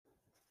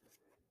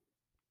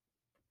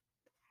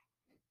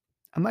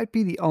I might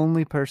be the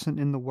only person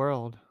in the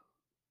world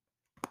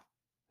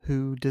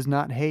who does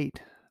not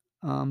hate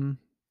um,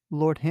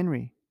 Lord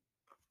Henry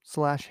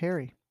slash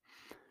Harry.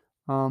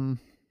 Um,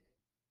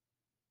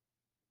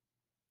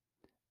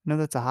 I know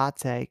that's a hot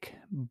take,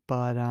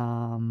 but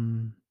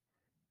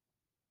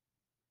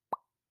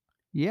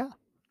yeah.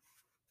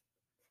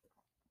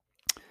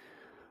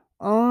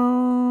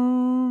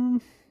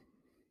 Um,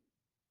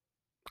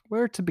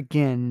 where to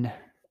begin?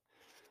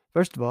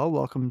 First of all,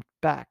 welcome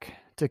back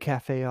to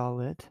Cafe All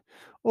Lit.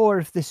 Or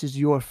if this is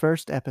your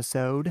first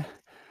episode,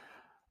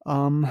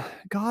 um,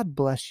 God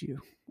bless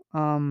you.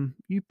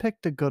 You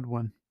picked a good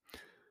one.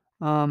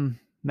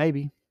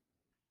 Maybe.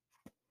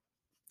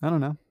 I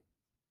don't know.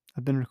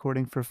 I've been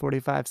recording for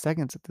 45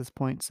 seconds at this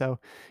point, so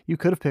you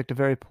could have picked a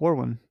very poor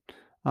one.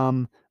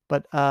 Um,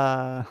 but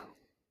I'm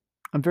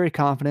very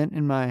confident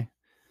in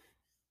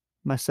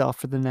myself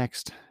for the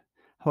next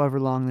however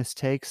long this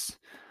takes,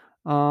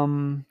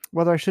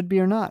 whether I should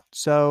be or not.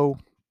 So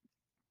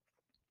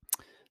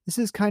this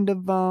is kind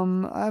of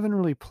I haven't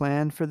really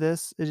planned for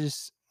this. It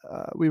just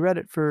we read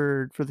it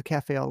for the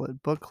Cafe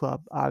Outlet Book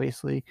Club,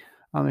 obviously.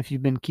 If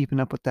you've been keeping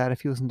up with that,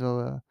 if you listen to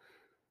the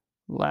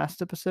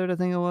last episode, I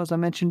think it was, I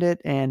mentioned it,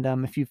 and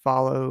if you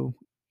follow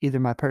either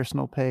my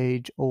personal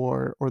page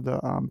or the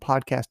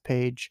podcast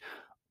page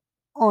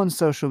on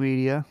social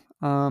media,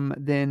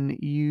 then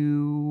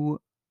you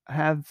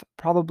have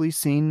probably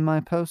seen my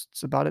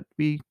posts about it.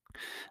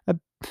 Uh,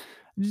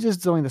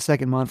 it's only the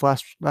second month.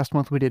 Last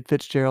month we did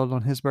Fitzgerald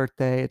on his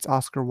birthday. It's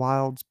Oscar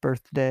Wilde's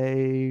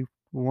birthday.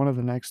 One of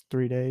the next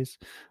 3 days.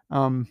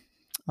 Um,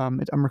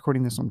 I'm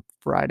recording this on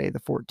Friday the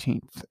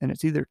 14th, and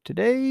it's either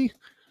today,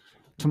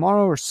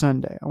 tomorrow, or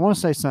Sunday. I want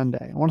to say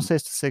Sunday. I want to say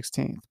it's the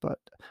 16th, but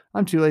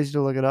I'm too lazy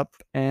to look it up.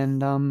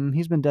 And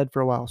he's been dead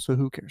for a while, so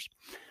who cares?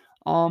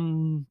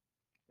 Um,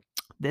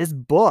 this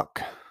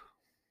book.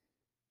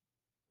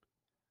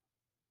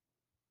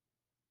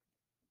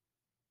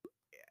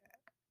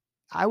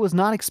 I was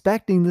not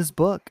expecting this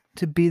book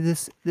to be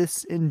this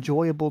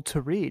enjoyable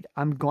to read.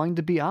 I'm going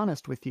to be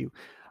honest with you.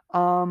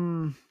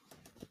 Um,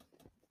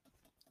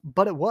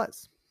 but it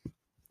was.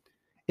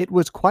 It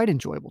was quite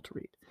enjoyable to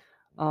read.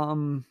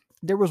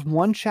 There was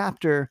one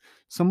chapter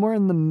somewhere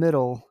in the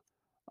middle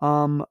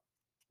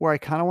where I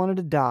kind of wanted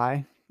to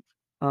die.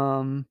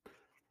 Um,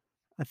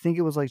 I think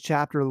it was like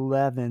chapter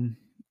 11.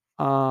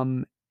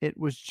 It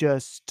was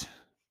just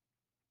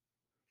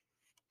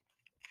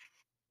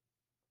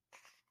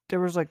there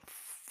was like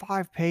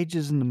 5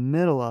 pages in the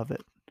middle of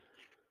it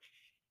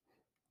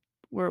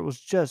where it was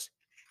just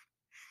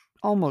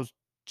almost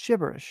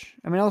gibberish.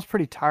 I mean, I was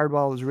pretty tired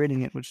while I was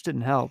reading it, which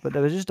didn't help, but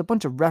there was just a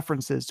bunch of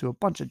references to a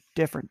bunch of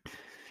different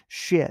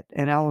shit,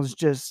 and I was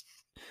just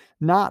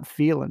not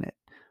feeling it.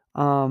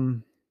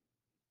 Um,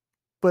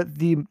 but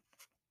the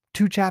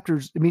 2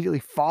 chapters immediately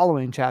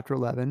following chapter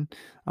 11,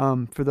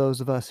 for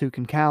those of us who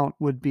can count,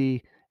 would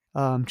be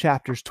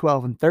chapters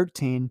 12 and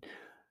 13,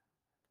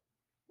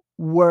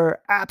 were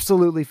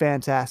absolutely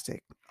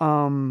fantastic.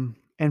 And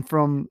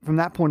from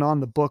that point on,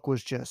 the book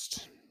was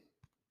just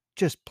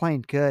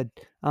plain good.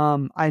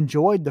 I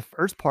enjoyed the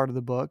first part of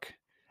the book.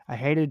 I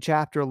hated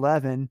chapter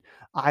 11.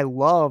 I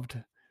loved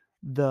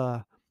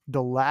the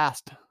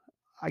last,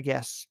 I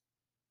guess,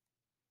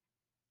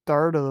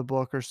 third of the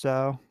book or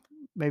so,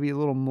 maybe a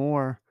little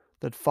more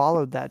that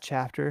followed that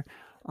chapter.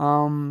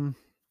 Um,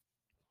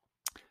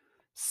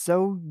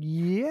 so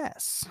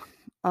yes.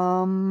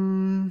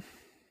 Um,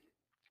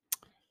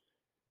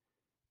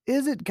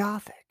 is it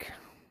gothic?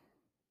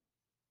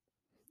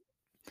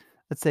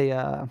 Let's say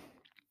a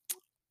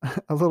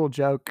little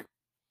joke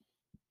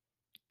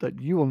that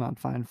you will not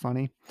find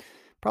funny.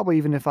 Probably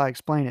even if I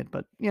explain it,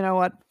 but you know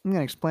what? I'm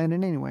gonna explain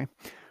it anyway.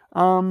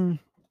 Um,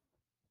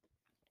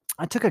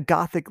 I took a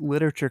Gothic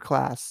literature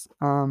class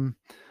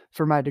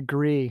for my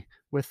degree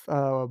with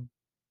I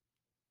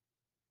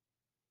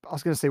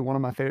was gonna say one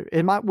of my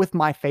favorite with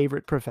my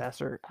favorite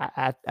professor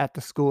at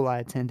the school I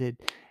attended,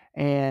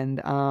 and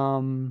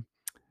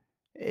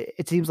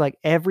it seems like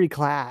every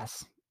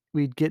class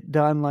we'd get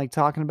done like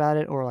talking about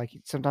it, or like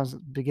sometimes at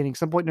the beginning,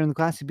 some point during the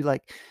class, he'd be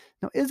like,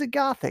 "No, is it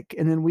Gothic?"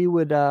 And then we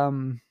would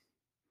kind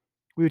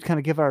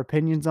of give our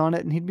opinions on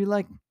it, and he'd be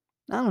like,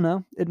 "I don't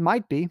know, it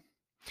might be."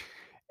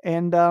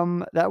 And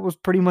that was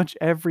pretty much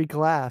every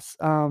class.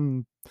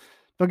 Don't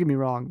get me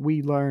wrong,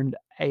 we learned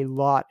a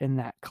lot in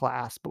that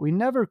class, but we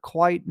never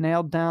quite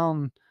nailed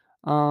down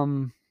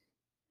um,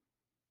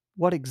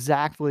 what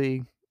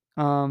exactly.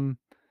 Um,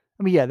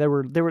 I mean, yeah, there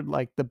were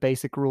like the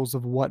basic rules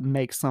of what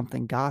makes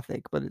something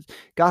gothic, but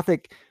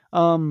gothic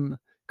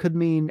could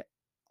mean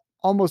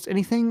almost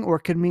anything or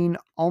it could mean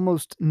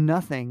almost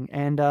nothing,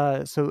 and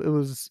so it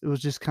was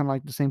just kind of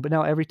like the same. But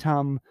now every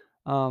time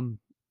um,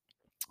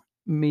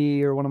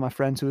 me or one of my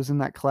friends who was in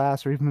that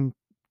class, or even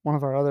one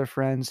of our other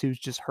friends who's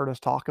just heard us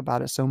talk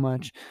about it so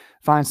much,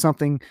 find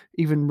something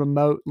even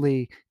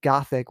remotely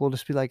gothic, we'll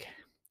just be like,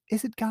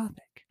 "Is it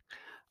gothic?"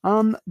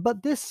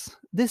 But this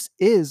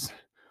is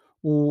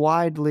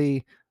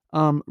widely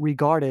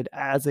regarded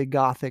as a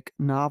gothic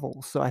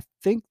novel. So I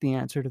think the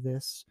answer to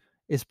this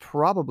is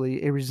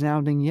probably a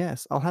resounding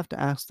yes. I'll have to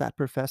ask that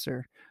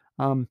professor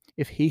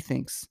if he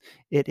thinks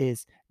it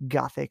is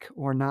gothic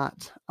or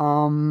not.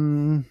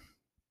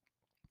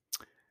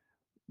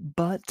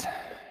 But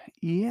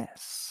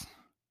yes.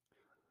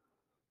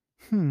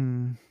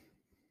 Hmm.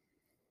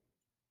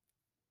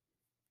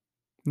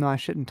 No, I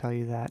shouldn't tell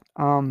you that.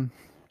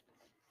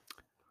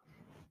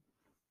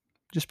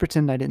 Just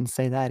pretend I didn't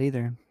say that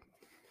either.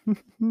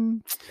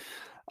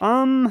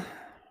 um,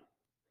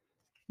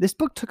 this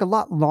book took a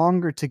lot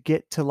longer to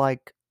get to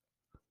like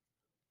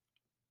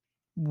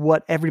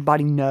what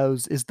everybody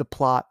knows is the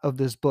plot of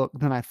this book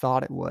than I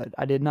thought it would.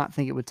 I did not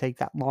think it would take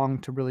that long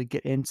to really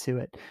get into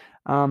it.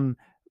 Um,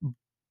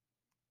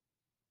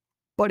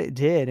 but it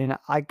did, and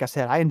like I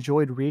said, I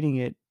enjoyed reading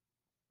it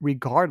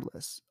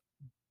regardless.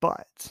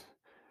 But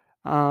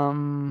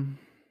um,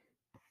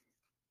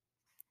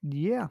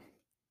 yeah.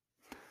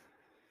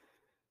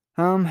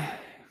 I'm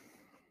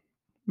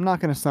not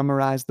going to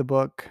summarize the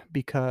book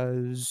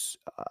because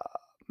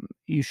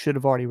you should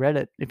have already read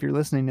it if you're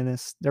listening to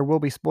this. There will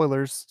be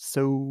spoilers,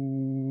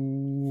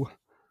 so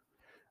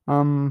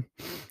um,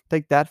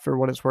 take that for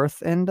what it's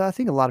worth. And I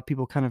think a lot of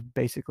people kind of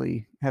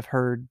basically have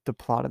heard the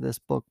plot of this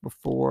book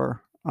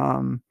before.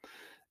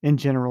 In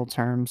general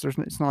terms,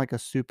 it's not like a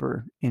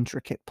super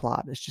intricate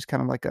plot. It's just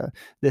kind of like a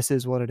this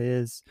is what it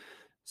is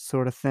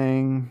sort of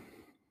thing.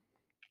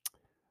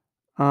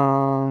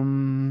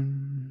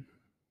 Um,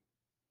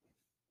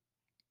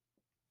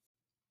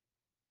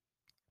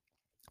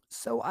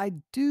 so I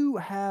do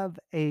have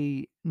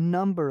a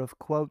number of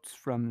quotes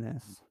from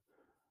this.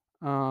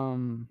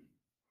 Um,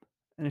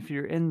 and if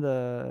you were in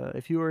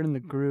the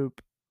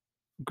group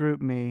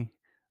me,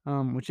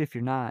 which if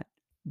you're not,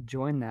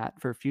 join that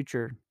for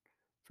future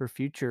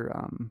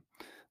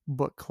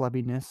book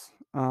clubbiness.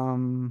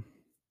 Then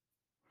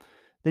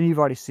you've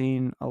already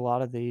seen a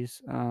lot of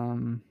these.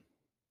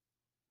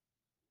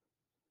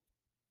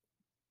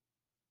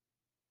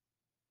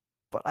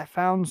 But I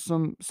found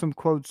some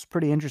quotes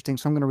pretty interesting,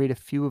 so I'm going to read a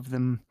few of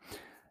them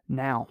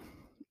now.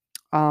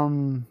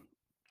 Um,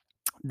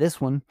 this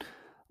one.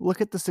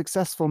 Look at the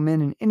successful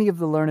men in any of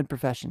the learned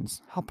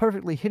professions. How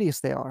perfectly hideous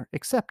they are,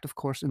 except, of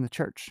course, in the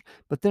church.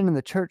 But then in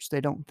the church,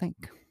 they don't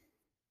think.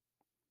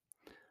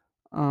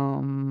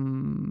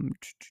 Um,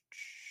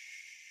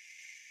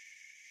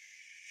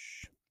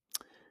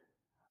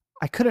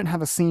 I couldn't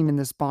have a scene in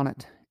this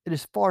bonnet. It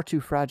is far too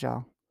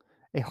fragile.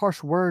 A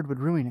harsh word would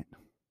ruin it.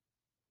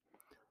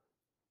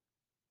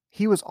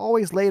 He was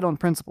always late on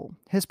principle,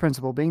 his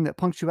principle being that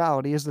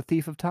punctuality is the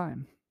thief of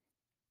time.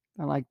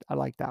 I like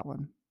that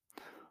one.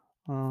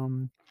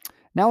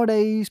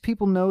 Nowadays,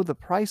 people know the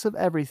price of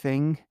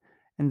everything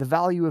and the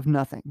value of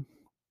nothing,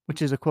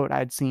 which is a quote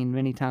I'd seen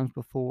many times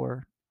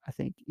before. I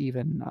think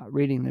even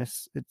reading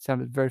this, it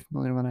sounded very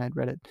familiar when I had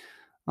read it.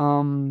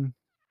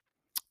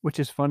 Which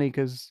is funny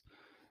because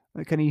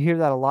can you hear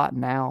that a lot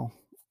now?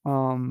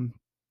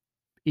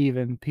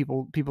 Even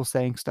people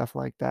saying stuff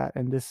like that.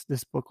 And this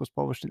book was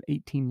published in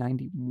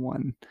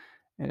 1891,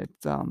 and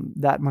it's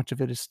that much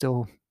of it is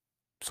still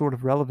sort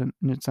of relevant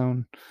in its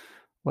own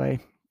way.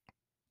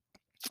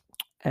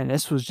 And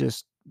this was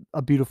just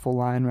a beautiful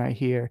line right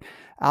here.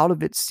 Out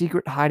of its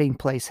secret hiding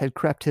place had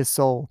crept his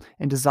soul,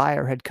 and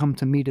desire had come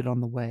to meet it on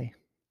the way.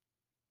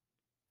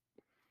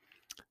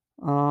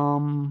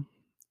 A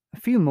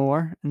few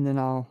more, and then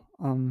I'll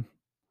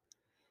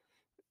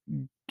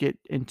get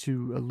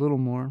into a little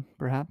more,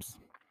 perhaps.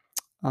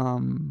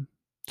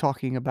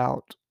 Talking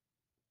about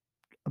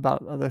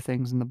other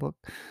things in the book.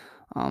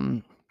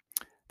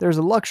 There's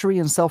a luxury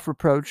in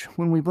self-reproach.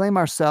 When we blame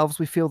ourselves,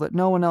 we feel that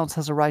no one else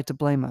has a right to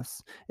blame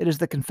us. It is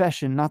the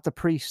confession, not the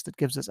priest, that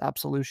gives us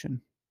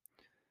absolution.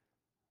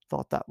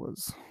 Thought that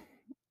was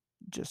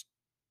just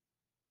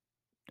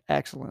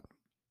excellent.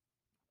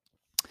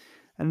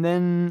 And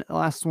then the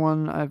last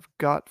one I've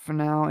got for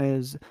now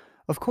is,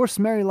 of course,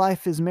 married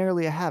life is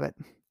merely a habit,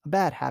 a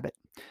bad habit.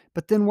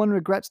 But then one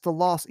regrets the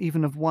loss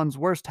even of one's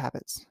worst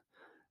habits.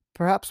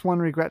 Perhaps one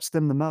regrets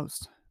them the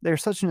most. They are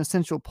such an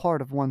essential part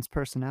of one's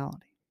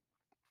personality.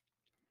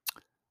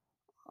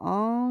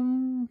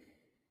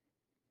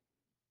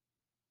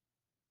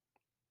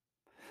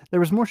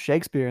 There was more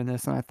Shakespeare in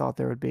this than I thought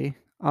there would be.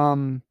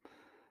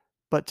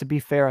 But to be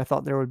fair, I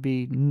thought there would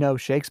be no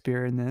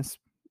Shakespeare in this.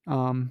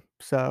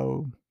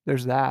 So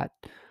there's that.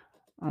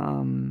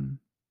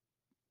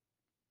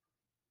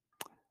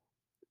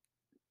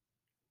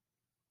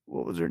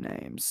 What was her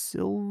name?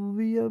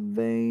 Sylvia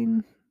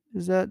Vane?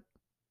 Is that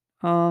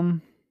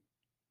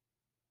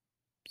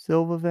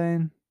Silva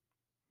Vane?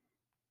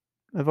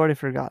 I've already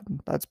forgotten.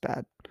 That's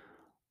bad.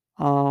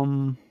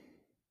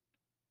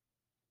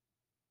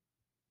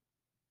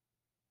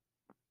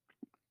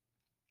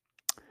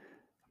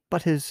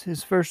 But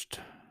his first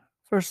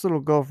little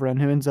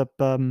girlfriend, who ends up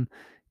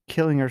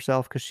killing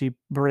herself because she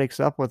breaks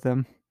up with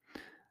him,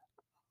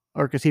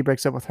 or because he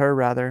breaks up with her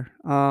rather,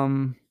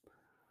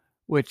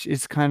 which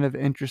is kind of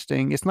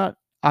interesting. It's not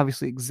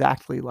obviously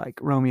exactly like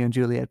Romeo and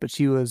Juliet, but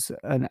she was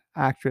an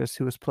actress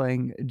who was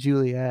playing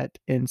Juliet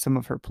in some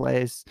of her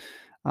plays.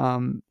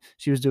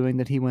 She was doing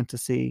that he went to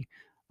see.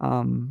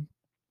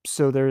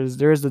 So there is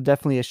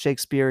definitely a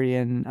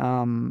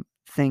Shakespearean,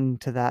 thing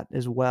to that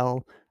as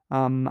well.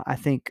 I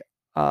think,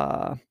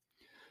 uh,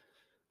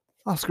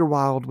 Oscar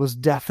Wilde was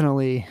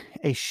definitely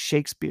a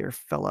Shakespeare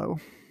fellow,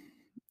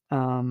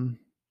 um,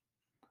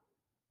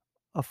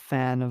 a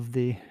fan of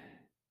the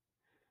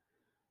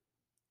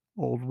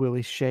old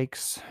Willie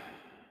Shakes,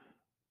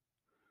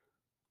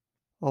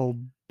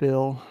 old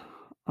Bill.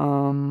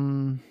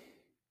 Um,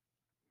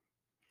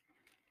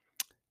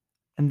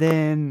 and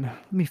then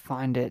let me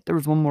find it. There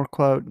was one more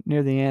quote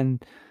near the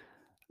end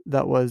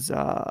that was,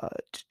 that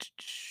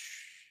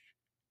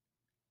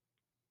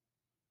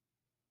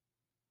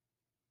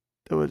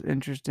was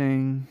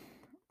interesting.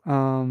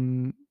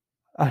 Um,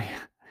 I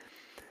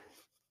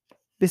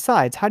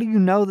Besides, how do you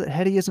know that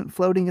Hetty isn't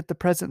floating at the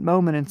present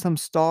moment in some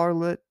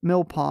starlit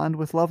mill pond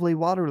with lovely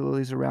water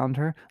lilies around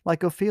her,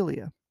 like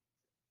Ophelia?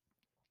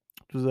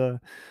 It was a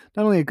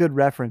not only a good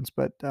reference,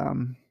 but,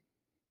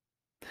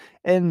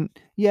 and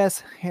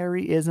yes,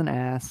 Harry is an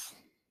ass,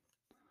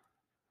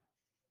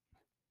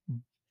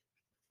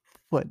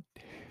 but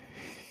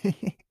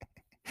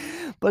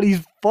but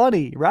he's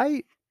funny,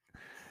 right?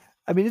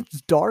 I mean,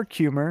 it's dark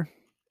humor,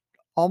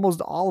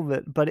 almost all of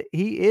it, but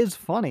he is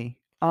funny.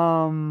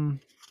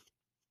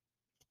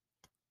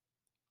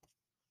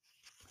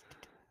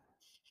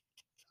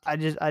 I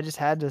just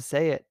had to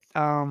say it.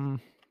 I'm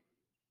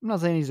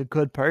not saying he's a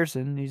good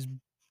person. He's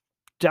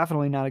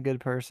definitely not a good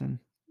person.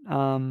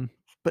 Um,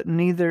 but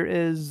neither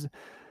is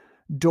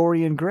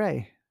Dorian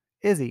Gray,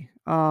 is he?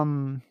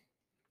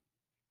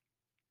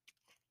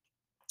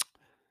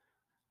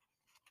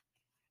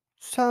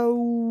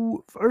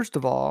 So first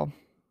of all,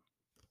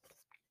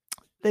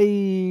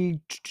 they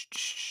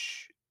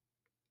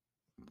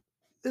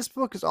this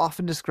book is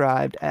often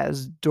described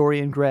as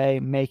Dorian Gray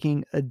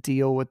making a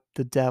deal with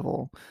the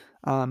devil.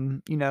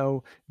 You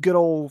know, good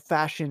old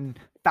fashioned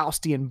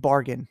Faustian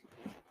bargain.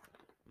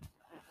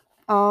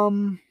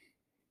 Um,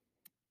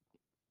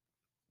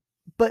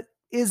 but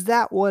is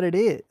that what it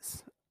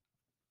is?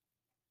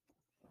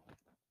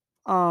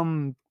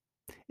 Um,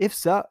 if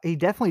so, he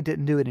definitely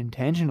didn't do it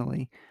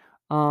intentionally.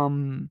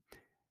 Um,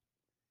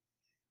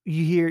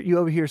 you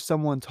overhear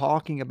someone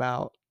talking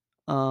about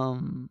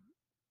um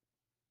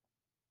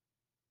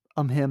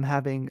him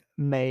having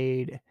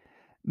made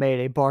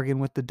a bargain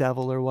with the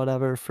devil or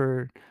whatever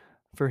for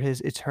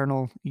his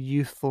eternal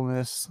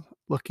youthfulness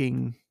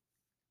looking,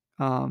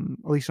 at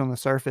least on the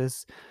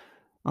surface.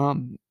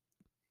 Um,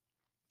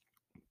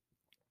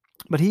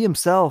 but he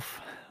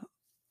himself,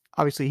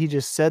 obviously, he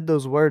just said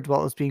those words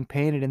while it was being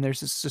painted, and there's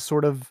this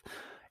sort of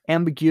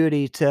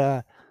ambiguity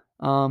to,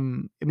 I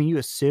mean, you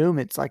assume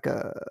it's like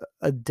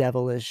a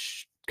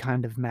devilish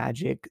kind of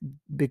magic,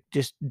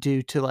 just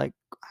due to like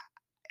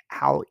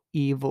how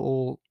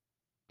evil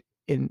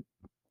in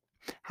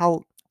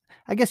how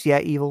I guess, yeah,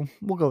 evil.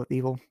 We'll go with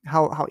evil.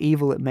 How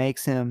evil it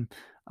makes him,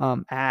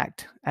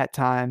 act at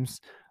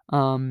times,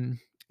 um,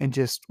 and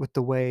just with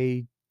the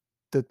way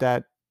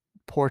that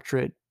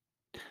portrait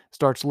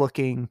starts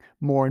looking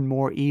more and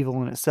more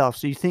evil in itself.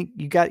 So you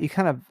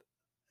kinda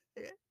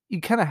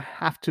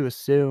have to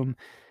assume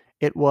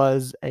it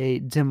was a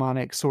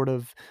demonic sort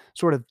of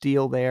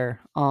deal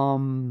there,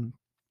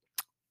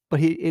 but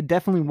it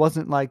definitely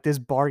wasn't like this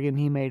bargain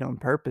he made on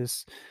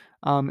purpose.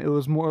 It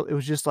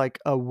was just like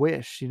a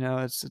wish, you know?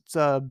 It's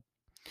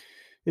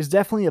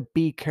definitely a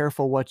be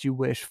careful what you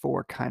wish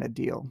for kinda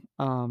deal.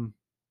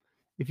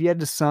 If you had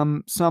to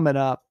sum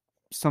up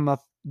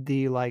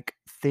the, like,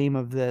 theme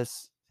of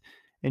this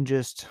in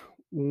just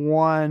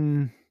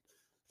one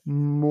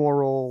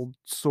moral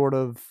sort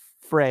of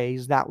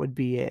phrase, that would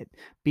be it.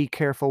 Be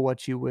careful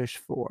what you wish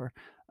for.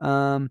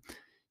 Um,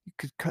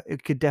 you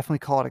could definitely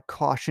call it a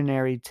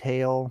cautionary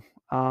tale.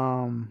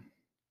 Um,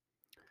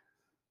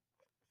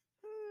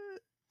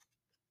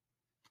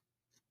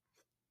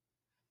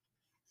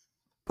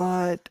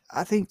 but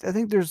I think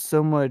there's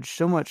so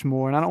much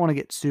more, and I don't wanna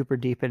get super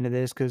deep into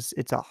this because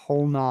it's a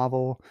whole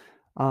novel.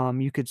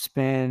 You could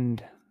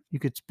spend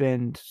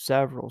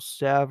several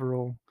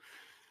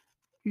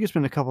you could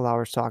spend a couple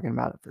hours talking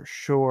about it for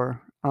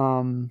sure.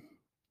 And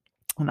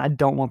I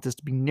don't want this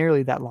to be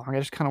nearly that long. I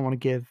just kinda wanna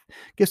give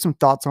some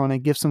thoughts on it,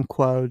 give some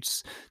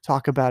quotes,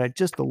 talk about it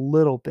just a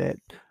little bit.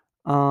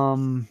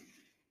 Um,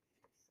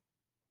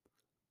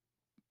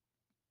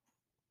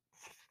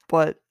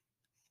 but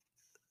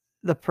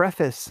the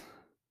preface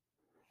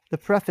the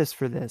preface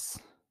for this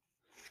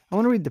I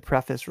wanna read the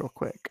preface real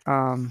quick.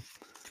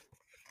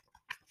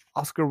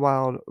 Oscar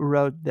Wilde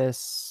wrote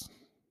this,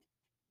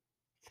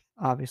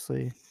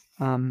 obviously,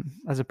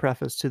 as a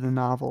preface to the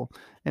novel,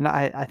 and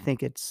I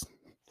think it's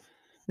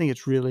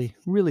really,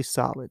 really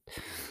solid,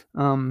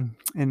 and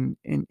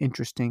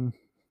interesting,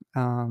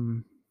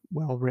 um,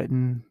 well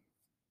written,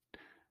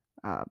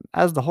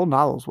 as the whole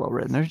novel is well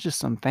written. There's just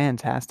some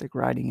fantastic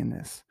writing in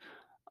this,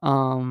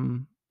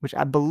 which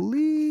I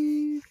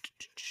believe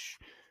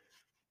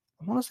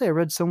I wanna say I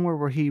read somewhere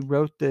where he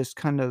wrote this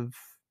kind of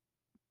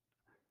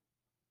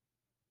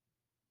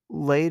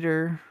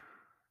later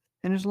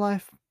in his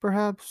life,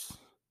 perhaps?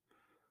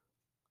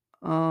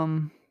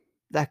 Um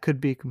that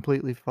could be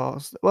completely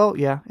false. Well,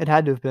 yeah, it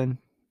had to have been.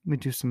 Let me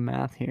do some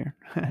math here.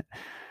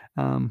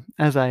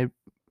 As I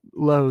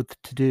loathe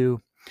to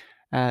do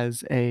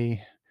as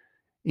a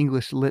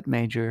English lit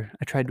major,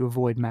 I tried to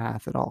avoid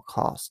math at all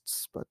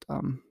costs, but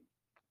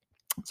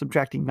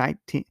subtracting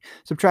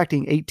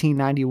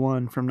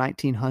 1891 from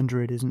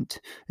 1900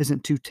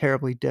 isn't too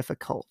terribly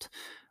difficult.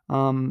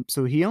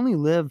 So he only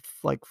lived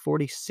like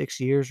 46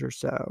 years or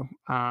so.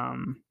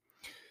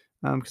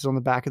 Because on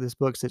the back of this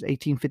book it says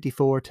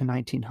 1854 to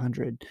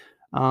 1900.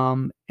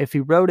 If he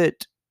wrote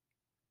it,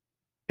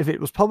 if it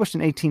was published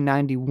in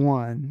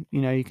 1891,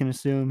 you can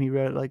assume he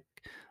wrote it like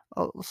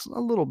a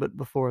little bit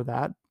before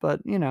that, but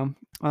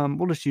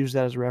we'll just use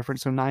that as a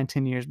reference. So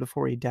 9-10 years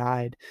before he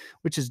died,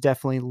 which is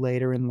definitely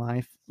later in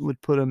life,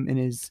 would put him in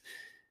his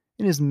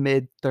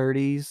mid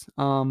 30s,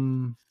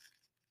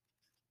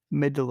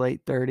 mid to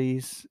late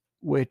 30s,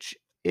 which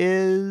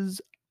is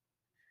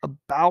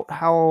about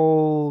how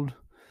old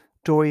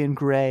Dorian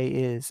Gray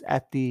is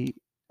at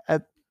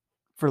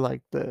for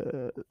like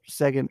the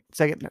second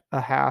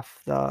half,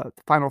 the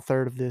final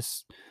third of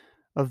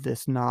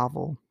this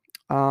novel.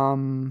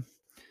 Um,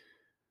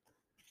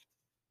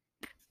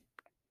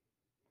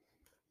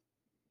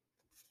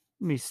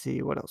 Let me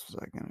see, what else was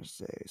I gonna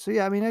say? So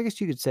yeah, I mean, I guess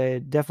you could say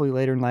definitely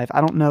later in life.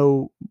 I don't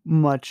know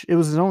much. It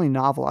was his only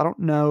novel. I don't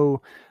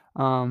know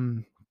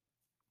um,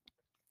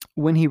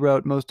 when he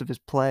wrote most of his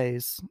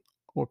plays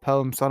or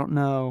poems. So I don't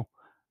know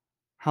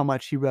how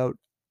much he wrote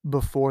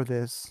before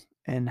this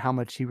and how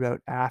much he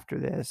wrote after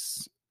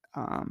this.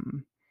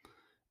 Um,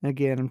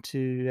 Again,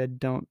 I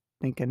don't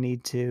think I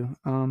need to.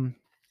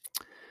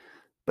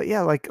 But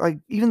yeah, like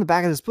even the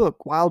back of this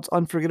book, Wilde's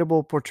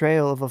unforgettable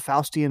portrayal of a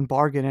Faustian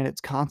bargain and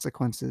its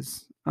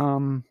consequences.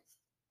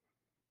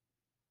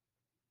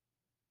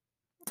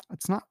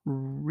 It's not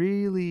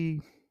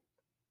really.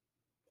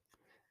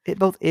 It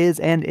both is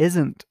and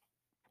isn't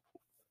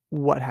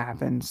what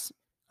happens.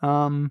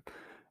 Um,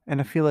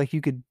 and I feel like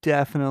you could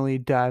definitely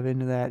dive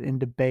into that and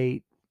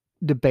debate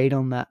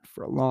on that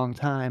for a long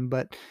time.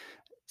 But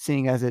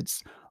seeing as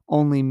it's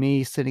only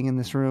me sitting in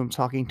this room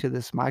talking to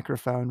this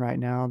microphone right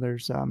now,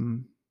 there's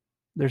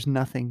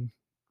nothing,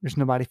 there's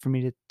nobody for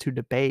me to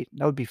debate.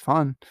 That would be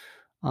fun.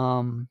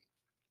 Um,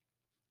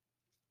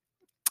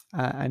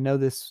 I know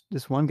this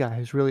one guy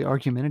who's really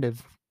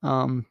argumentative.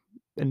 And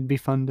it'd be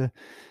fun to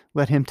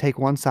let him take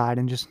one side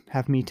and just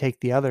have me take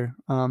the other.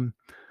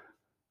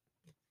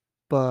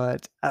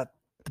 But at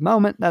the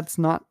moment, that's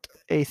not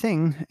a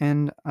thing,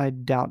 and I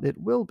doubt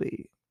it will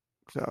be.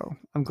 So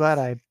I'm glad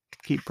I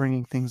keep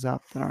bringing things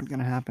up that aren't going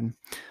to happen.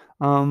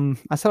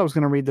 I said I was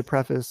going to read the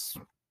preface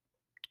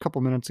a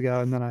couple minutes ago,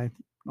 and then I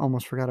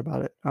almost forgot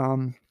about it.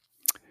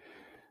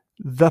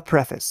 The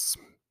preface.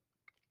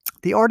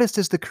 The artist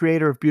is the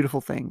creator of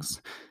beautiful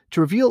things. To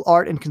reveal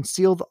art and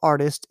conceal the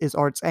artist is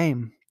art's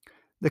aim.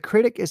 The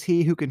critic is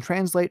he who can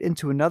translate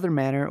into another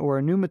manner or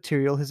a new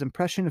material his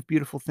impression of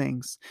beautiful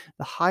things.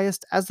 The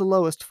highest as the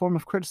lowest form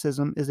of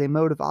criticism is a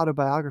mode of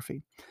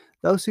autobiography.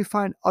 Those who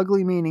find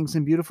ugly meanings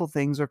in beautiful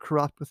things are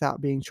corrupt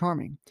without being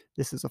charming.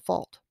 This is a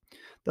fault.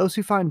 Those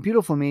who find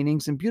beautiful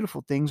meanings in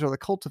beautiful things are the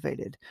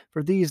cultivated.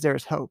 For these there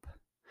is hope.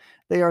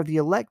 They are the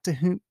elect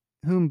to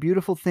whom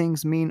beautiful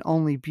things mean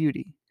only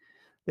beauty.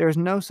 There is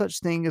no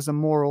such thing as a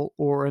moral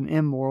or an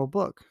immoral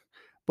book.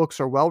 Books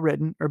are well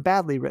written or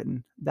badly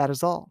written. That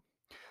is all.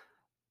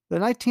 The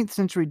 19th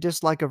century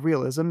dislike of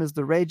realism is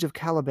the rage of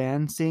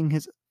Caliban seeing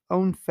his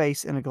own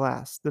face in a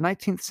glass. The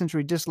 19th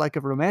century dislike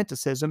of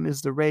romanticism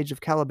is the rage of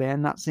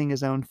Caliban not seeing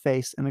his own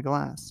face in a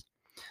glass.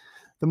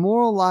 The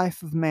moral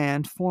life of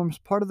man forms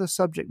part of the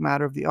subject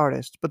matter of the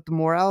artist, but the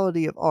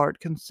morality of art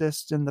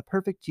consists in the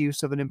perfect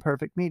use of an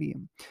imperfect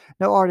medium.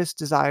 No artist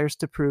desires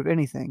to prove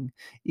anything.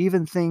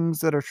 Even things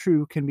that are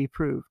true can be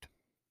proved.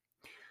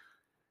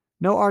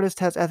 No artist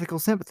has ethical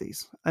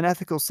sympathies. An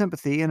ethical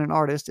sympathy in an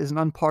artist is an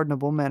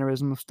unpardonable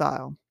mannerism of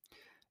style.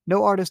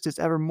 No artist is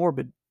ever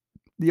morbid.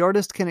 The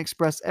artist can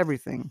express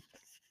everything.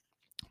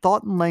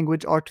 Thought and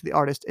language are to the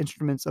artist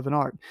instruments of an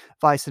art.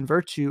 Vice and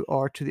virtue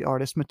are to the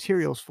artist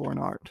materials for an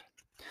art.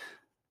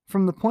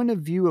 From the point of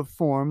view of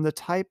form, the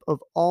type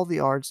of all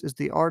the arts is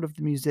the art of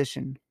the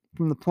musician.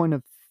 From the point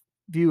of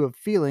view of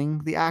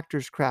feeling, the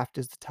actor's craft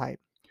is the type.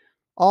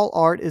 All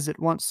art is at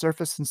once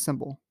surface and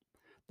symbol.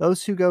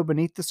 Those who go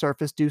beneath the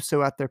surface do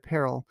so at their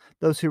peril.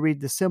 Those who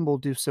read the symbol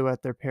do so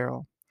at their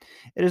peril.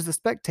 It is the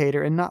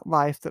spectator and not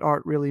life that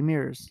art really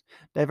mirrors.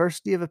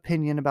 Diversity of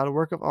opinion about a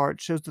work of art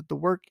shows that the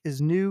work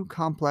is new,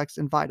 complex,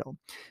 and vital.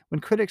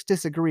 When critics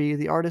disagree,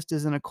 the artist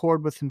is in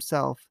accord with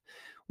himself.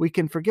 We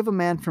can forgive a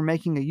man for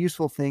making a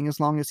useful thing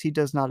as long as he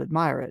does not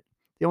admire it.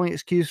 The only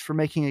excuse for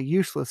making a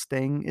useless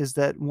thing is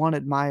that one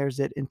admires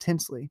it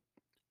intensely.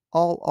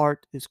 All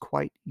art is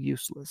quite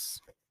useless.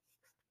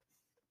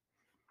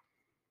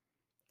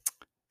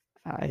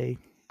 I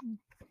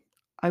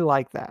I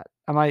like that.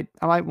 I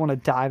might want to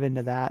dive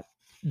into that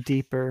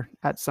deeper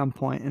at some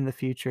point in the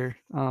future.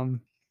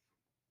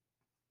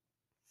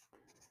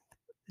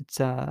 It's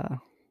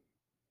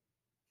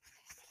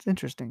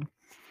interesting.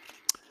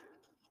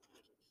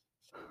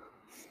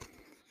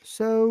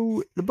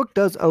 So the book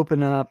does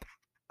open up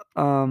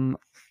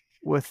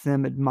with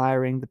them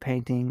admiring the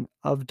painting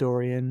of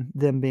Dorian,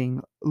 them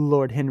being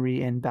Lord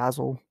Henry and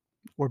Basil,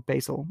 or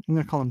Basil. I'm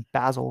going to call him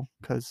Basil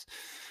because,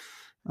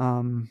 I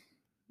don't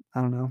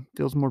know,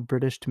 feels more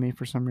British to me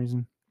for some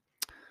reason.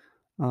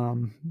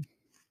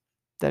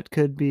 That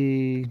could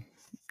be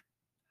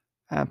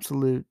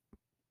absolute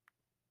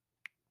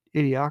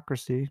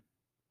idiocy.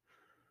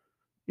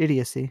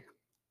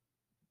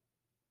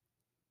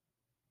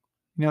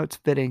 It's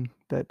fitting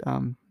that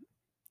I'm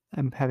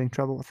having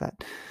trouble with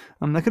that.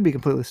 That could be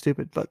completely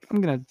stupid, but I'm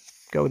gonna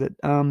go with it.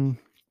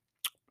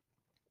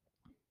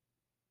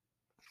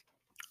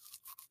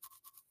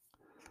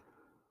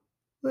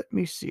 Let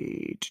me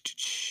see.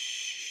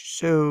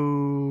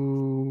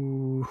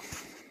 So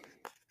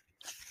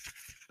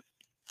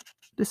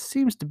this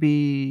seems to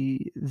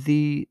be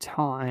the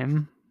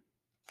time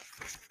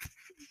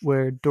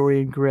where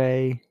Dorian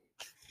Gray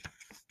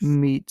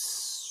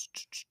meets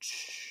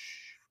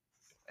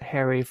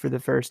Harry for the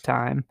first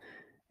time,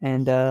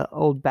 and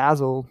old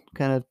Basil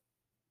kind of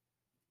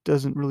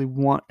doesn't really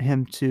want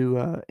him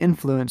to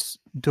influence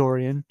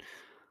Dorian,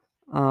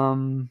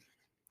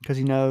 because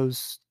he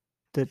knows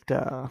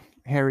that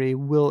Harry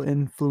will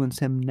influence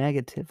him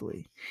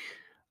negatively,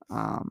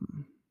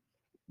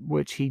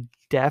 which he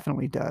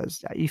definitely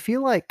does. You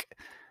feel like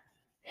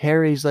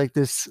Harry's like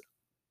this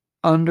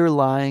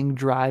underlying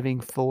driving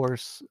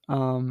force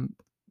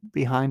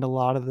behind a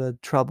lot of the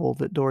trouble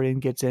that Dorian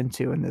gets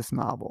into in this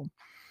novel.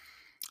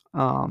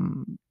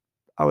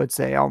 I would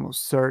say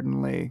almost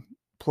certainly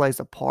plays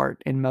a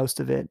part in most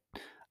of it.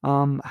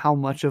 How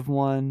much of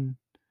one,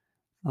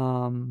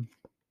 um,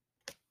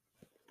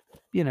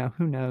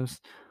 who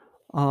knows?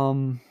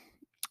 Oh,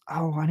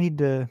 I need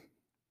to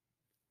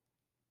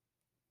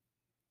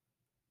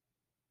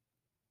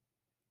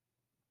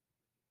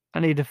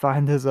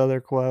find this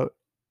other quote.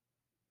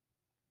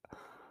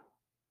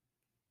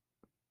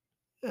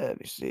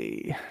 Let me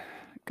see.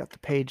 Got the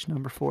page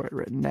number for it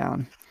written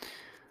down.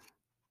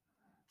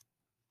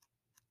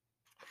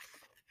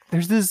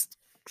 There's this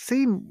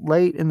scene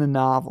late in the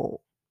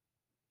novel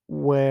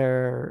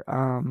where,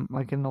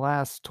 like in the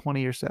last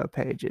 20 or so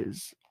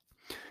pages,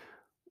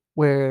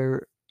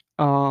 where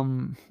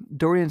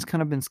Dorian's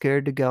kind of been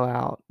scared to go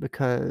out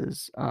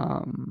because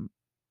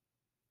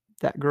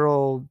that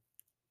girl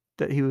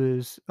that he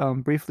was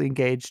briefly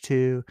engaged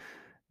to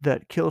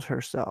that killed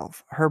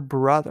herself, her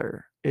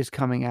brother is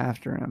coming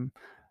after him.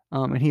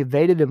 And he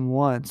evaded him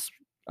once,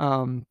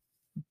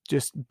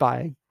 just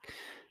by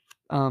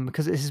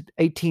because his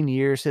 18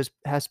 years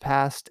has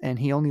passed and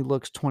he only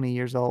looks 20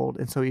 years old,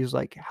 and so he was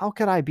like, how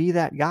could I be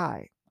that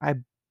guy?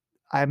 I'm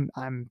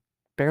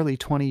barely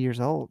 20 years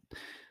old.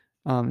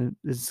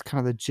 Is kind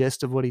of the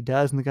gist of what he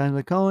does, and the guy's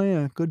like, oh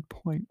yeah, good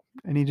point,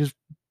 and he just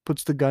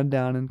puts the gun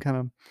down and kind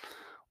of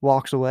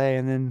walks away.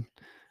 And then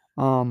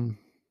um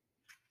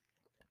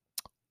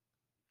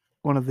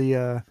one of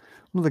the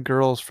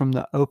girls from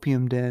the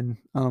opium den,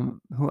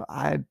 who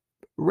I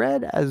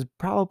read as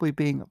probably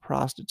being a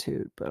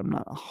prostitute, but I'm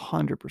not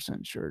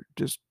 100% sure,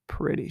 just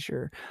pretty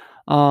sure,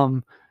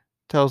 um,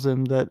 tells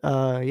him that,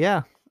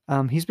 yeah,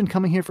 he's been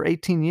coming here for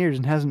 18 years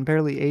and hasn't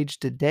barely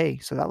aged a day,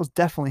 so that was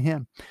definitely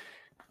him.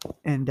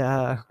 And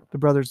the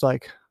brother's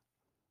like,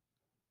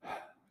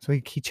 so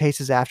he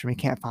chases after him. He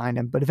can't find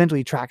him, but eventually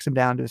he tracks him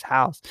down to his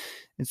house.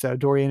 And so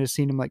Dorian has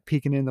seen him like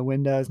peeking in the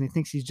windows, and he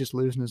thinks he's just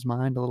losing his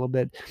mind a little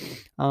bit.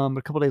 But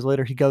a couple days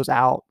later, he goes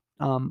out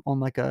on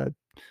like a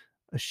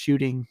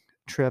shooting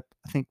trip.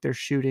 I think they're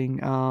shooting.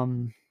 They're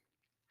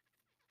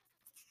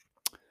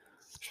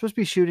supposed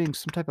to be shooting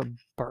some type of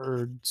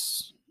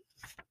birds,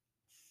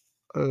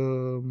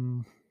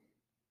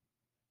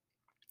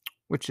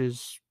 which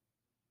is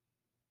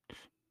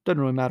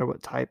doesn't really matter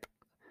what type.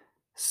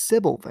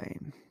 Sybil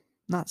vein,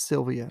 not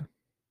Sylvia.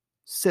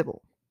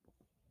 Sybil.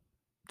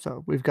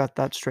 So we've got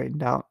that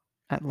straightened out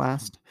at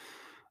last.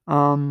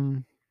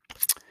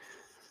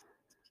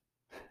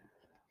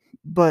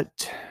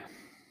 But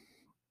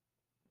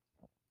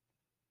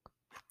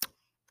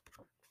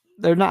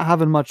they're not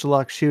having much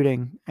luck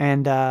shooting,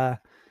 and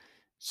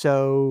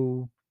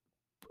so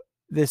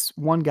this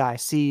one guy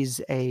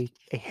sees a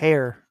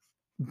hare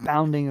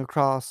bounding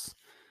across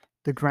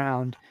the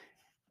ground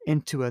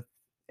into a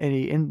and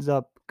he ends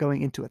up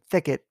going into a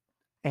thicket,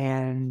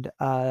 and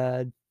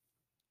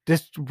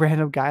this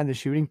random guy in the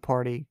shooting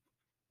party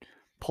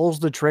pulls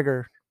the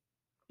trigger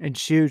and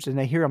shoots, and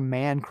they hear a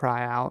man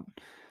cry out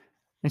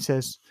and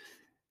says,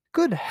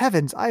 good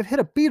heavens, I've hit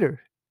a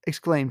beater,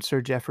 exclaimed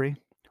Sir Geoffrey.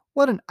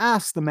 What an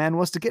ass the man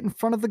was to get in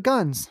front of the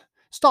guns.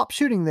 Stop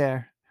shooting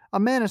there. A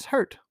man is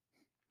hurt.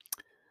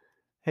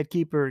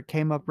 Headkeeper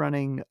came up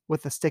running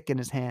with a stick in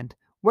his hand.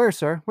 Where,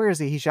 sir? Where is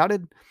he? He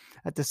shouted.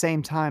 At the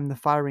same time, the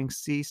firing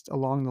ceased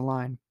along the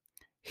line.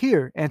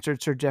 Here,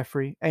 answered Sir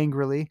Geoffrey,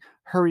 angrily,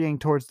 hurrying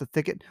towards the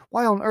thicket.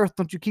 Why on earth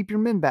don't you keep your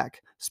men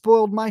back?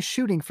 Spoiled my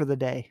shooting for the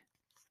day.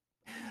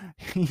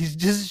 He's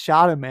just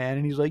shot a man,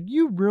 and he's like,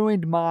 you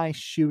ruined my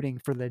shooting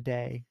for the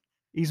day.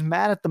 He's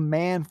mad at the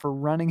man for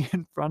running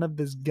in front of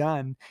his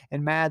gun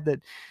and mad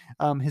that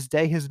his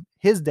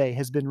day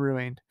has been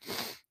ruined.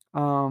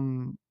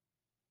 Um,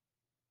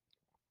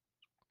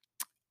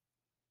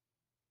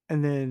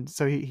 and then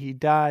so he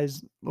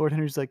dies. Lord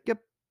Henry's like, "Yep,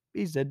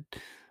 he's dead."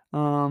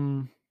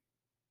 Um,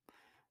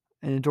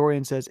 and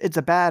Dorian says, "It's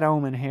a bad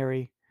omen,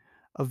 Harry.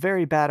 A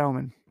very bad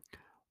omen."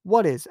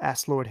 "What is?"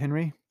 asked Lord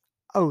Henry.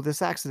 "Oh,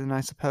 this accident,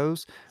 I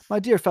suppose. My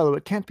dear fellow,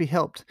 it can't be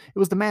helped. It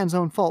was the man's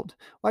own fault.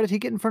 Why did he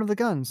get in front of the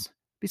guns?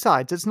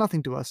 Besides, it's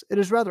nothing to us. It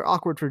is rather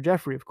awkward for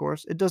Geoffrey, of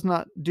course. It does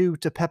not do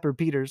to pepper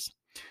Peters.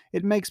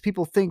 It makes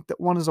people think that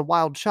one is a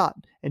wild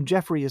shot, and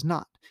Geoffrey is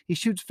not. He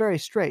shoots very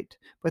straight,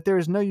 but there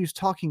is no use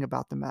talking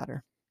about the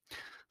matter."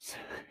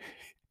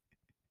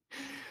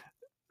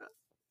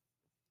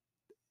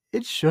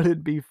 It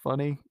shouldn't be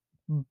funny,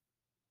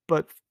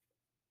 but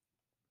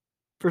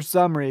for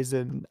some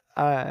reason,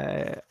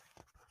 I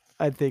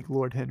think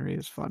Lord Henry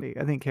is funny.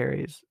 I think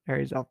Harry's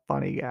a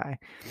funny guy.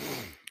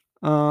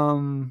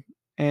 Um,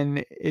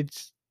 and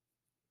it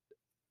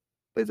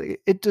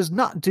does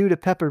not do to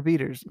pepper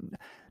beaters,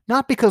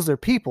 not because they're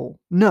people.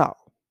 No,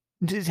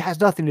 it has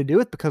nothing to do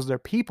with because they're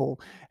people.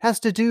 It has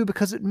to do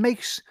because it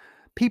makes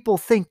people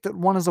think that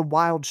one is a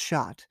wild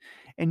shot,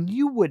 and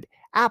you would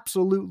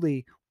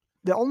absolutely.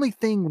 The only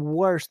thing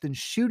worse than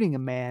shooting a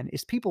man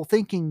is people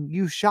thinking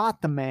you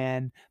shot the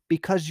man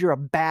because you're a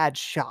bad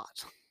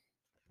shot.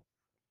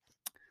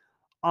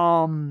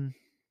 Um,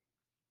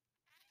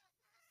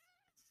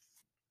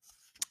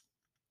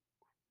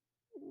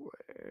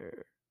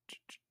 where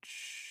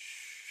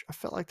I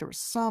felt like there was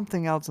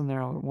something else in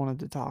there I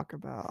wanted to talk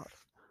about.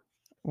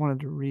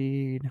 Wanted to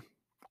read.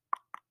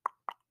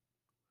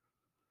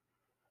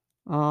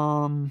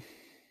 Um,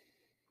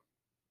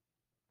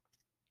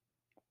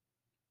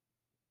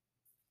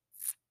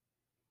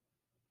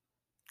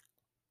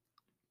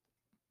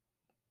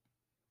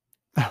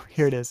 oh,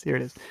 here it is. Here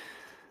it is.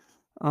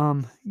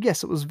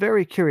 Yes, it was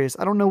very curious.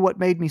 I don't know what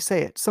made me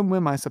say it. Some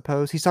whim, I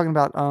suppose. He's talking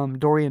about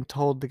Dorian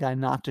told the guy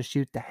not to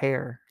shoot the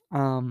hare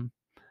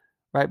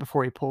right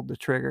before he pulled the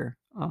trigger.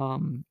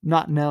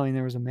 Not knowing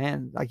there was a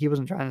man. Like he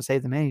wasn't trying to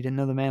save the man. He didn't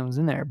know the man was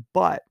in there.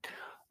 But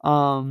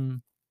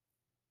um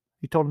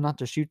he told him not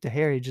to shoot the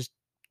hare.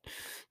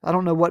 I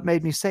don't know what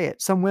made me say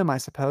it. Some whim, I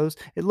suppose.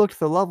 It looked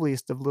the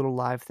loveliest of little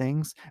live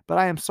things, but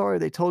I am sorry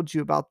they told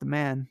you about the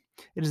man.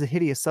 It is a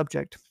hideous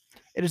subject.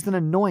 It is an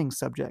annoying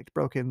subject,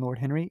 broke in Lord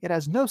Henry. It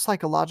has no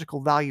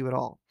psychological value at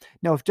all.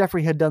 Now, if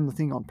Geoffrey had done the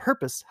thing on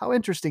purpose, how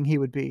interesting he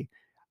would be.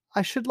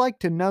 I should like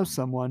to know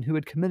someone who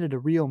had committed a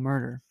real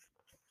murder.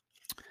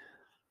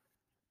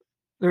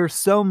 There are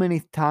so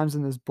many times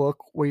in this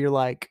book where you're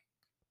like,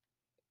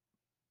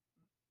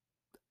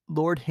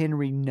 Lord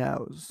Henry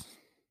knows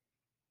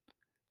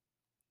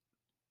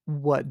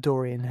what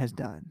Dorian has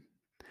done.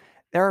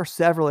 There are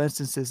several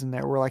instances in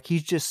there where like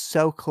he's just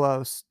so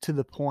close to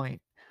the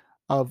point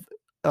of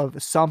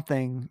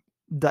something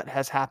that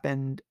has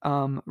happened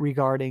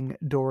regarding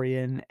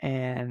Dorian,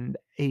 and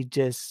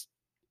he's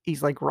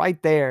like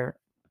right there,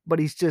 but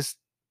he's just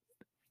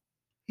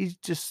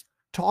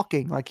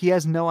talking like he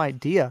has no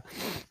idea.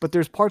 But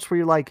there's parts where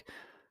you're like,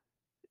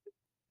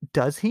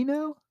 does he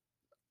know?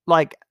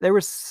 Like there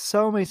were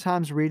so many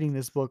times reading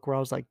this book where I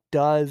was like,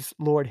 does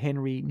Lord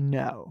Henry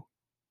know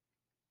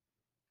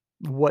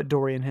what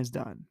Dorian has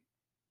done?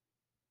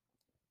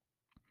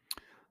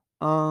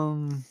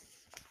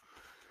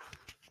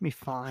 Let me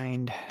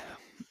find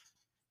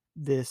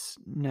this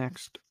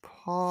next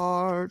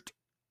part.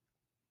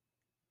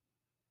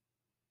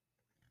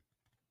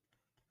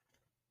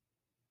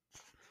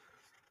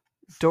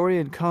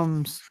 Dorian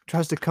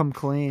tries to come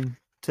clean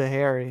to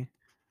Harry.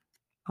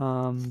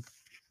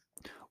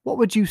 What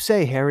would you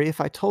say, Harry,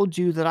 if I told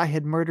you that I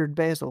had murdered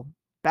Basil?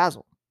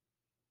 Basil.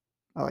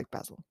 I like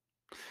Basil.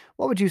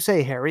 What would you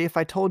say, Harry, if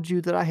I told you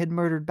that I had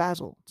murdered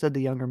Basil? Said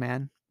the younger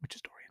man, which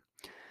is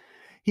Dorian.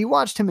 He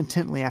watched him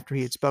intently after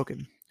he had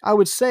spoken. I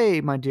would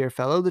say, my dear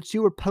fellow, that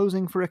you are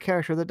posing for a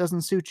character that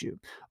doesn't suit you.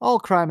 All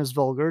crime is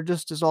vulgar,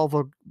 just as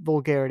all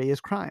vulgarity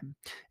is crime.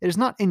 It is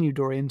not in you,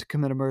 Dorian, to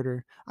commit a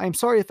murder. I am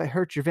sorry if I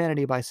hurt your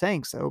vanity by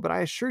saying so, but I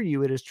assure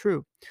you it is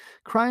true.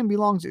 Crime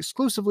belongs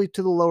exclusively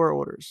to the lower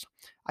orders.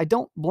 I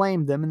don't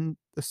blame them in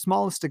the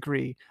smallest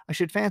degree. I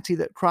should fancy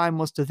that crime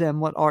was to them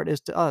what art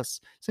is to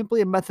us, simply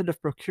a method of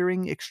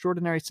procuring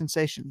extraordinary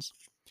sensations.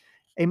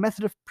 A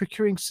method of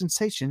procuring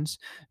sensations?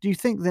 Do you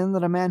think, then,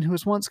 that a man who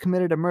has once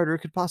committed a murder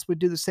could possibly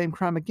do the same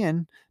crime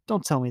again?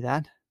 Don't tell me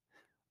that.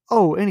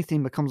 Oh,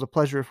 anything becomes a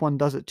pleasure if one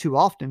does it too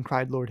often,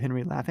 cried Lord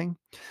Henry, laughing.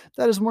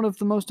 That is one of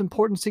the most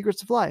important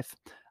secrets of life.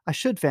 I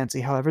should fancy,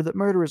 however, that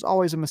murder is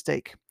always a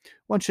mistake.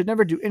 One should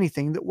never do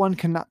anything that one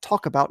cannot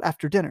talk about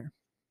after dinner.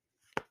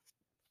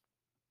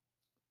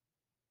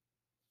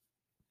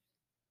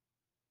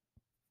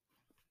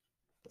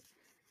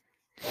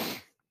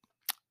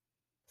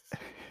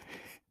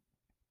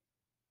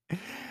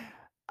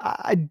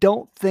 I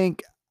don't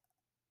think,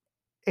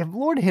 if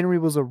Lord Henry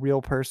was a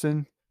real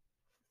person,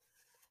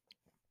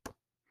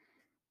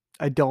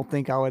 I don't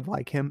think I would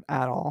like him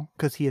at all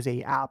because he is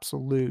a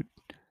absolute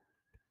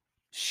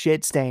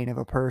shit stain of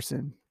a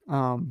person.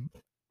 I'm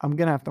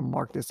gonna have to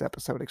mark this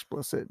episode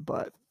explicit,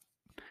 but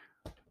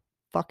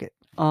fuck it.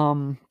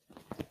 I,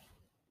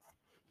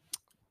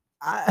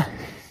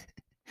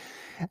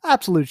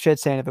 absolute shit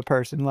stain of a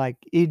person. Like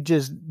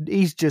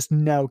he's just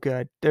no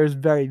good. There's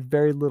very,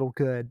 very little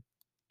good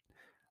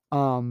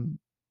um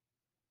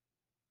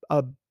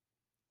uh,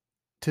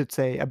 to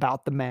say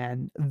about the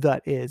man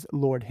that is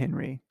Lord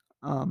Henry,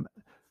 um,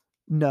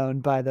 known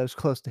by those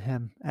close to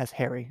him as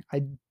Harry.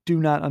 I do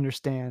not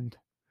understand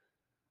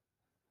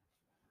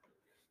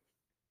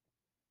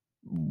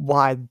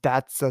why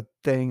that's a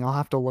thing. I'll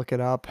have to look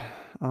it up.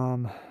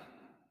 Um,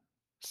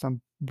 some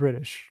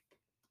British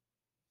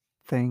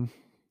thing,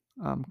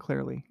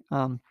 clearly.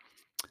 I've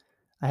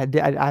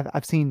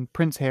seen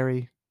Prince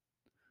Harry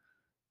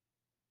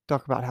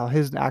talk about how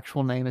his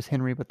actual name is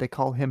Henry, but they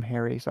call him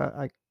Harry. So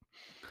I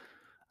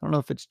don't know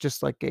if it's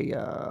just like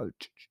a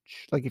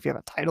like if you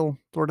have a title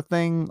sort of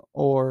thing,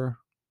 or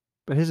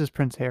but his is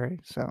Prince Harry.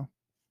 So,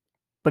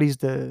 but he's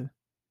the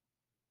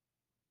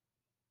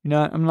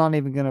I'm not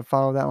even gonna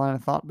follow that line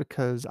of thought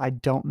because I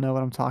don't know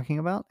what I'm talking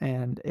about,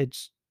 and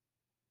it's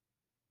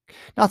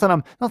not that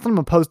I'm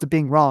opposed to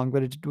being wrong,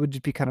 but it would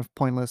just be kind of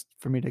pointless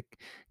for me to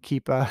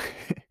keep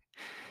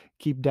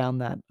keep down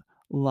that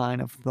line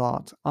of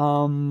thought.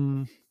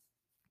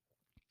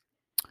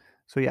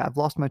 So yeah, I've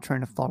lost my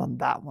train of thought on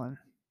that one.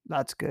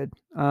 That's good.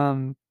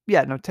 Yeah,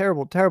 no,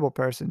 terrible, terrible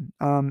person.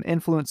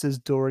 Influences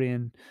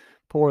Dorian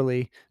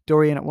poorly.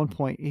 Dorian at one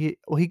point, he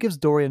gives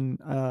Dorian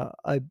a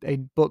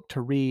book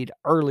to read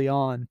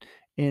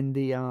in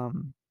the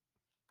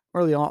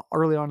early on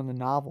in the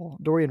novel.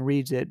 Dorian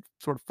reads it,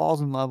 sort of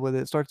falls in love with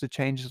it, starts to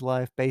change his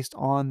life based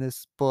on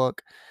this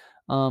book.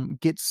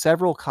 Gets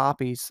several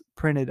copies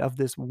printed of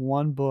this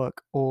one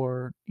book,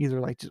 or either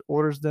like just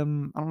orders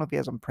them. I don't know if he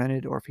has them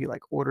printed or if he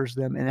like orders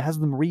them, and it has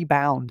them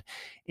rebound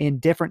in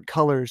different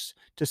colors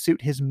to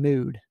suit his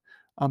mood,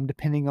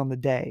 depending on the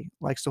day.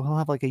 Like, so he'll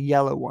have like a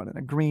yellow one and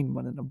a green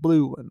one and a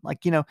blue one.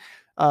 Like,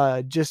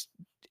 just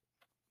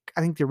I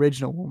think the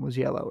original one was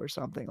yellow or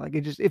something. Like,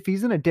 it just, if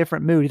he's in a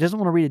different mood, he doesn't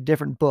want to read a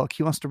different book.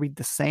 He wants to read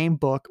the same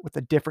book with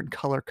a different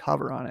color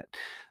cover on it,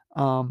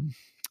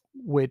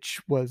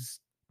 which was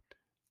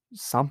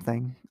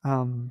something, a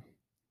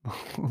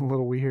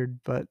little weird,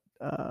 but,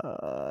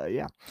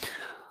 yeah.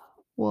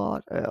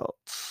 What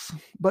else?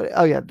 But,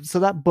 oh, yeah, so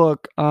that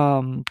book,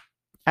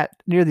 at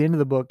near the end of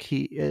the book,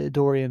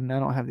 Dorian, I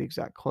don't have the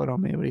exact quote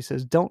on me, but he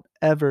says, "Don't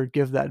ever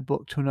give that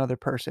book to another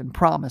person.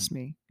 Promise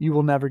me you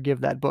will never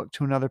give that book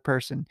to another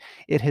person.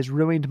 It has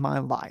ruined my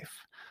life."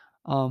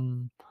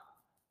 Um,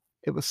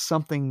 it was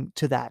something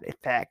to that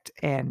effect,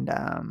 and,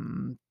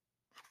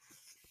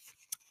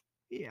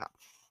 yeah.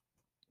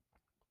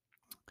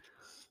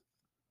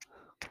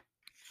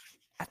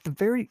 At the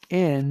very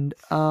end,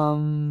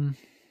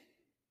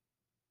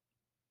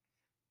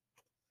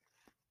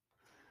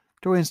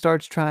 Dorian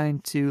starts trying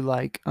to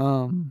like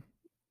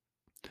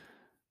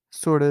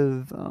sort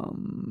of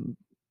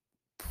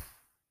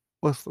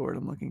what's the word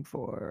I'm looking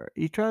for?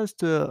 He tries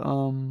to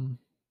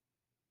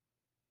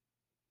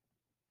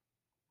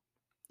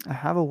I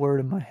have a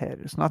word in my head.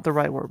 It's not the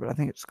right word, but I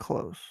think it's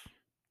close.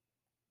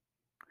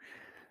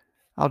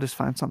 I'll just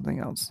find something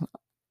else.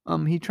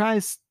 He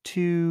tries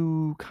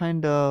to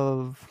kind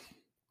of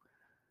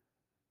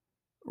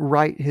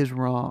right his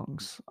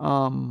wrongs.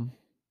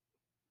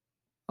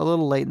 A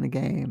little late in the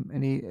game,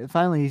 and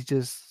he's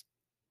just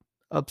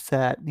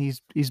upset. He's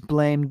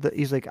blamed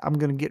he's like, I'm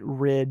gonna get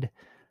rid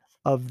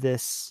of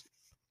this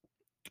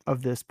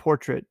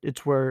portrait.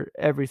 It's where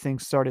everything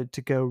started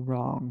to go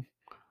wrong.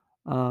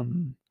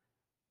 Um,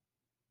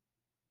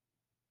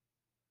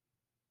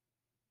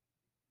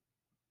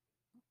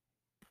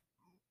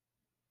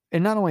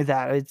 and not only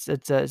that, it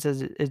says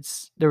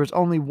there was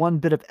only one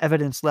bit of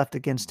evidence left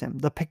against him,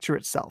 the picture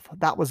itself.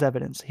 That was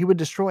evidence. He would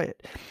destroy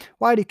it.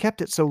 Why had he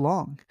kept it so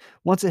long?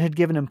 Once it had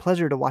given him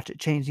pleasure to watch it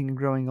changing and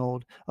growing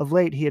old. Of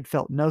late, he had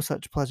felt no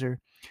such pleasure.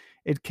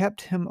 It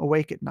kept him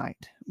awake at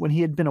night. When he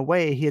had been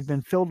away, he had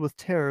been filled with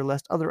terror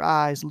lest other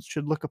eyes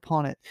should look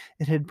upon it.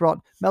 It had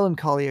brought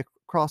melancholy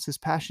across his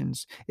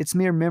passions. Its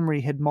mere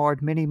memory had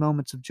marred many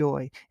moments of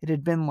joy. It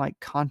had been like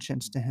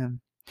conscience to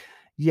him.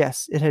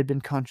 Yes, it had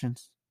been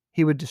conscience.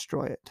 He would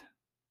destroy it.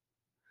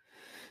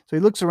 So he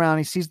looks around.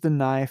 He sees the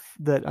knife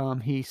that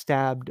he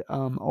stabbed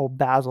old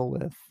Basil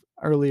with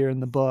earlier in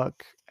the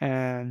book,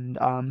 and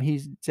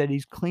he said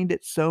he's cleaned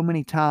it so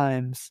many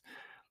times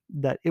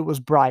that it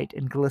was bright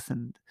and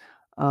glistened.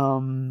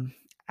 Um,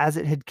 as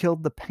it had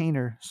killed the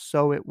painter,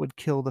 so it would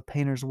kill the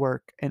painter's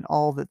work and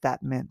all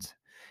that meant.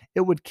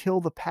 It would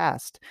kill the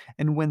past,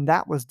 and when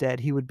that was dead,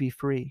 he would be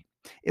free.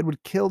 It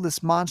would kill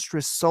this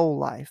monstrous soul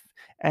life,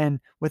 and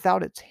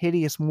without its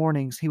hideous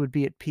warnings, he would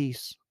be at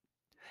peace.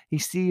 He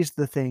seized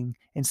the thing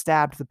and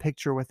stabbed the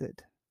picture with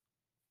it.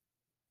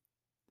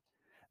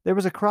 There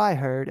was a cry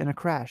heard and a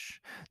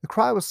crash. The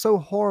cry was so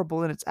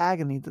horrible in its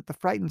agony that the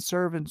frightened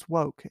servants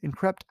woke and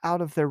crept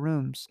out of their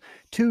rooms.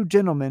 Two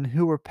gentlemen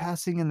who were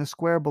passing in the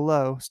square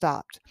below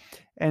stopped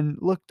and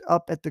looked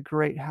up at the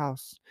great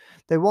house.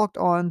 They walked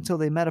on till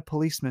they met a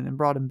policeman and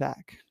brought him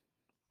back.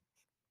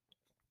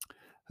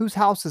 "Whose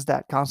house is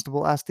that,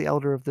 constable?" asked the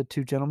elder of the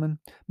two gentlemen.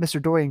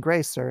 "Mr. Dorian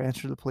Gray, sir,"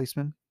 answered the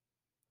policeman.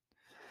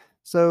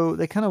 So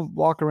they kind of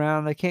walk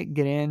around. They can't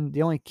get in.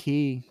 The only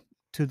key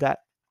to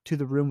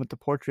the room with the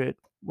portrait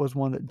was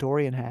one that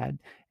Dorian had,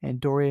 and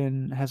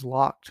Dorian has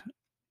locked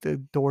the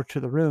door to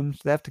the room.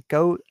 So they have to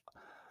go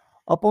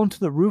up onto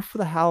the roof of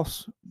the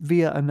house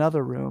via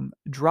another room,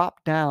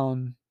 drop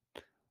down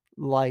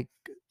like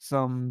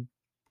some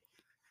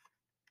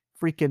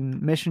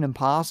freaking Mission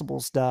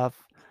Impossible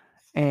stuff,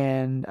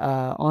 and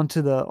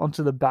onto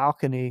the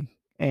balcony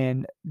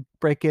and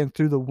break in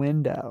through the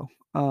window.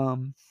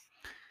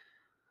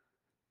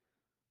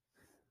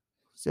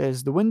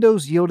 Says the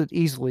windows yielded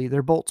easily,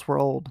 their bolts were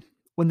old.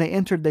 When they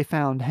entered, they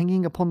found,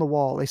 hanging upon the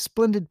wall, a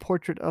splendid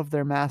portrait of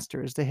their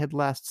master as they had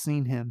last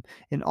seen him,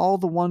 in all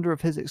the wonder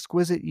of his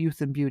exquisite youth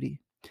and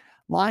beauty.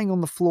 Lying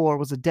on the floor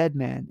was a dead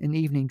man in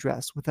evening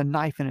dress, with a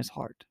knife in his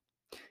heart.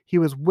 He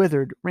was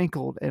withered,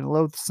 wrinkled, and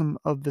loathsome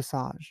of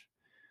visage.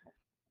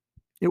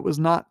 It was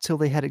not till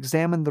they had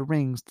examined the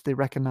rings that they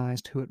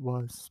recognized who it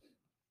was.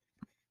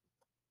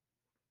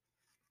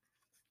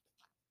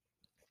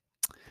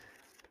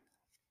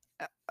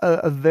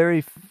 A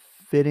very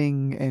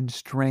fitting and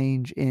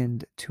strange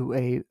end to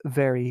a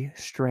very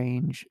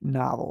strange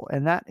novel.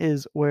 And that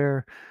is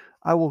where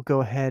I will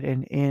go ahead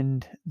and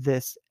end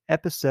this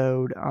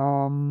episode.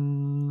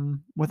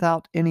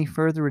 Without any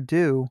further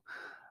ado,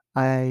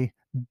 I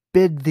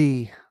bid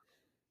thee,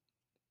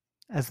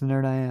 as the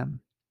nerd I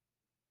am,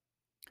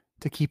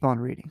 to keep on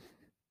reading.